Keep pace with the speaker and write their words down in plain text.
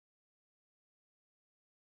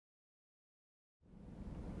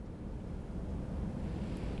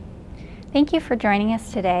Thank you for joining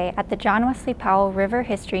us today at the John Wesley Powell River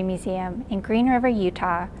History Museum in Green River,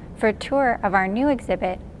 Utah for a tour of our new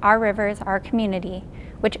exhibit, Our Rivers, Our Community,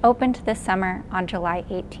 which opened this summer on July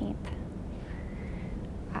 18th.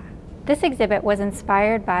 This exhibit was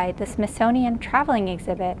inspired by the Smithsonian traveling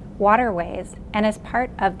exhibit, Waterways, and is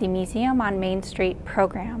part of the Museum on Main Street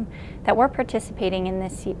program that we're participating in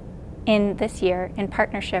this year in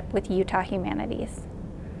partnership with Utah Humanities.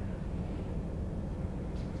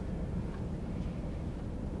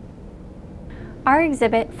 Our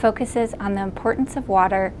exhibit focuses on the importance of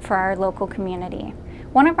water for our local community.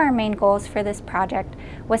 One of our main goals for this project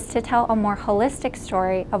was to tell a more holistic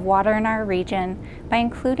story of water in our region by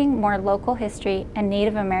including more local history and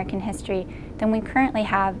Native American history than we currently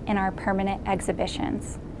have in our permanent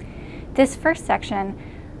exhibitions. This first section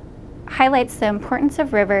highlights the importance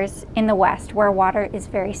of rivers in the West, where water is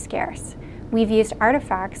very scarce. We've used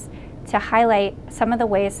artifacts to highlight some of the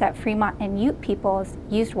ways that Fremont and Ute peoples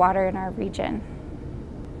used water in our region.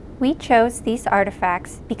 We chose these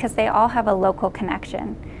artifacts because they all have a local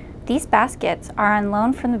connection. These baskets are on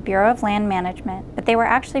loan from the Bureau of Land Management, but they were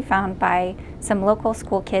actually found by some local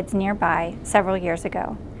school kids nearby several years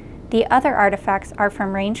ago. The other artifacts are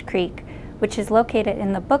from Range Creek, which is located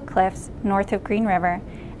in the Book Cliffs north of Green River,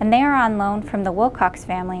 and they are on loan from the Wilcox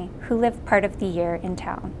family, who live part of the year in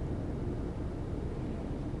town.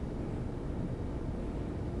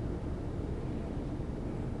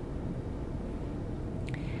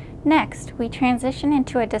 Next, we transition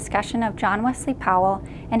into a discussion of John Wesley Powell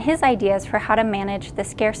and his ideas for how to manage the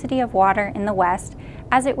scarcity of water in the West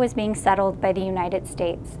as it was being settled by the United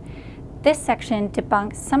States. This section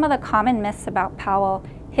debunks some of the common myths about Powell,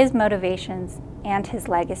 his motivations, and his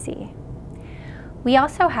legacy. We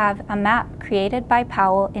also have a map created by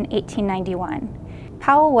Powell in 1891.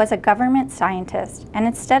 Powell was a government scientist, and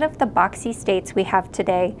instead of the boxy states we have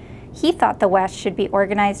today, he thought the West should be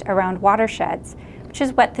organized around watersheds, which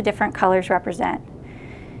is what the different colors represent.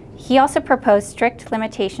 He also proposed strict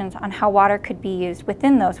limitations on how water could be used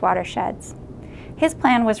within those watersheds. His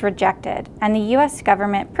plan was rejected, and the US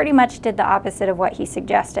government pretty much did the opposite of what he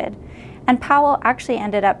suggested. And Powell actually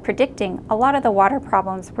ended up predicting a lot of the water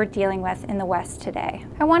problems we're dealing with in the West today.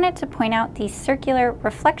 I wanted to point out these circular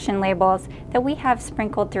reflection labels that we have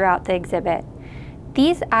sprinkled throughout the exhibit.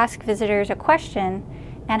 These ask visitors a question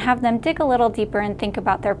and have them dig a little deeper and think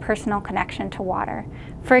about their personal connection to water.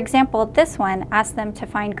 For example, this one asks them to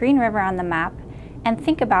find Green River on the map and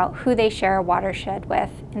think about who they share a watershed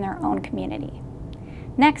with in their own community.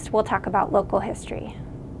 Next, we'll talk about local history.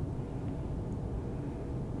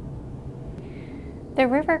 The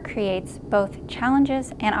river creates both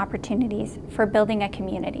challenges and opportunities for building a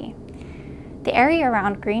community. The area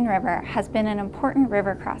around Green River has been an important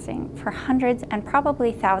river crossing for hundreds and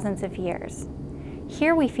probably thousands of years.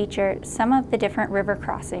 Here we feature some of the different river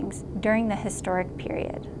crossings during the historic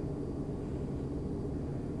period.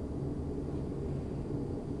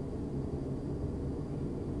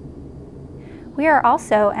 We are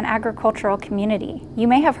also an agricultural community. You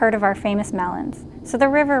may have heard of our famous melons, so the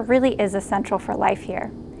river really is essential for life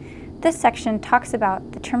here. This section talks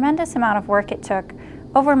about the tremendous amount of work it took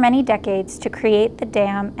over many decades to create the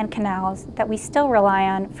dam and canals that we still rely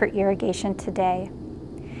on for irrigation today.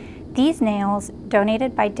 These nails,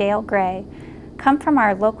 donated by Dale Gray, come from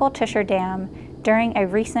our local Tisher Dam during a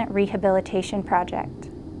recent rehabilitation project.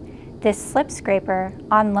 This slip scraper,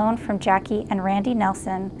 on loan from Jackie and Randy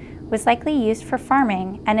Nelson, was likely used for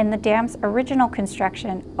farming and in the dam's original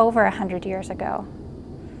construction over 100 years ago.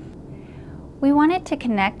 We wanted to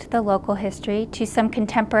connect the local history to some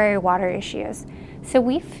contemporary water issues, so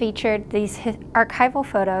we featured these archival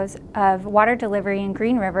photos of water delivery in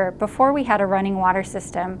Green River before we had a running water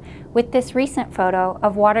system, with this recent photo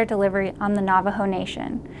of water delivery on the Navajo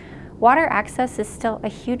Nation. Water access is still a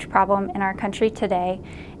huge problem in our country today,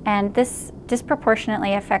 and this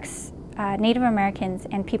disproportionately affects Native Americans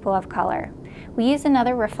and people of color. We use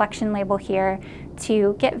another reflection label here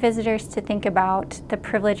to get visitors to think about the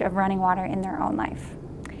privilege of running water in their own life.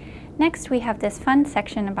 Next, we have this fun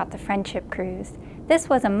section about the Friendship Cruise. This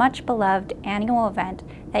was a much beloved annual event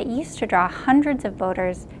that used to draw hundreds of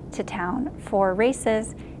boaters to town for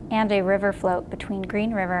races and a river float between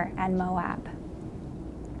Green River and Moab.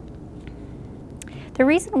 The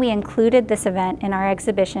reason we included this event in our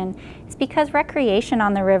exhibition is because recreation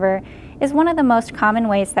on the river is one of the most common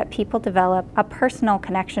ways that people develop a personal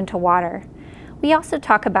connection to water. We also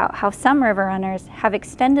talk about how some river runners have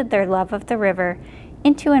extended their love of the river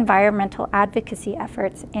into environmental advocacy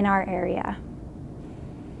efforts in our area.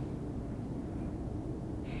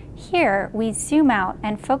 Here, we zoom out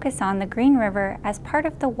and focus on the Green River as part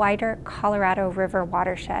of the wider Colorado River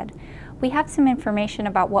watershed. we have some information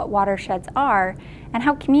about what watersheds are and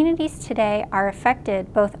how communities today are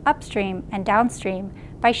affected both upstream and downstream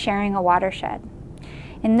by sharing a watershed.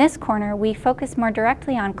 In this corner, we focus more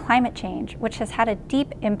directly on climate change, which has had a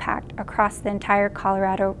deep impact across the entire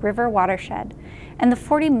Colorado River watershed, and the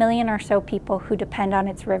 40 million or so people who depend on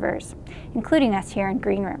its rivers, including us here in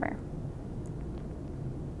Green River.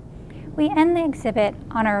 We end the exhibit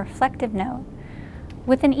on a reflective note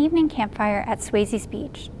with an evening campfire at Swayze's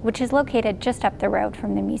Beach, which is located just up the road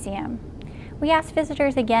from the museum. We ask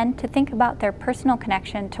visitors again to think about their personal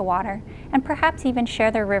connection to water and perhaps even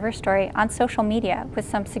share their river story on social media with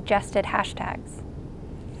some suggested hashtags.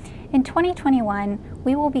 In 2021,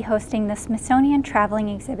 we will be hosting the Smithsonian Traveling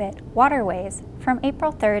Exhibit, Waterways, from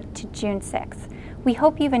April 3rd to June 6th. We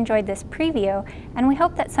hope you've enjoyed this preview, and we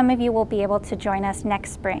hope that some of you will be able to join us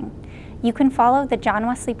next spring. You can follow the John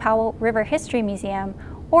Wesley Powell River History Museum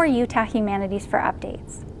or Utah Humanities for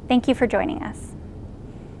updates. Thank you for joining us.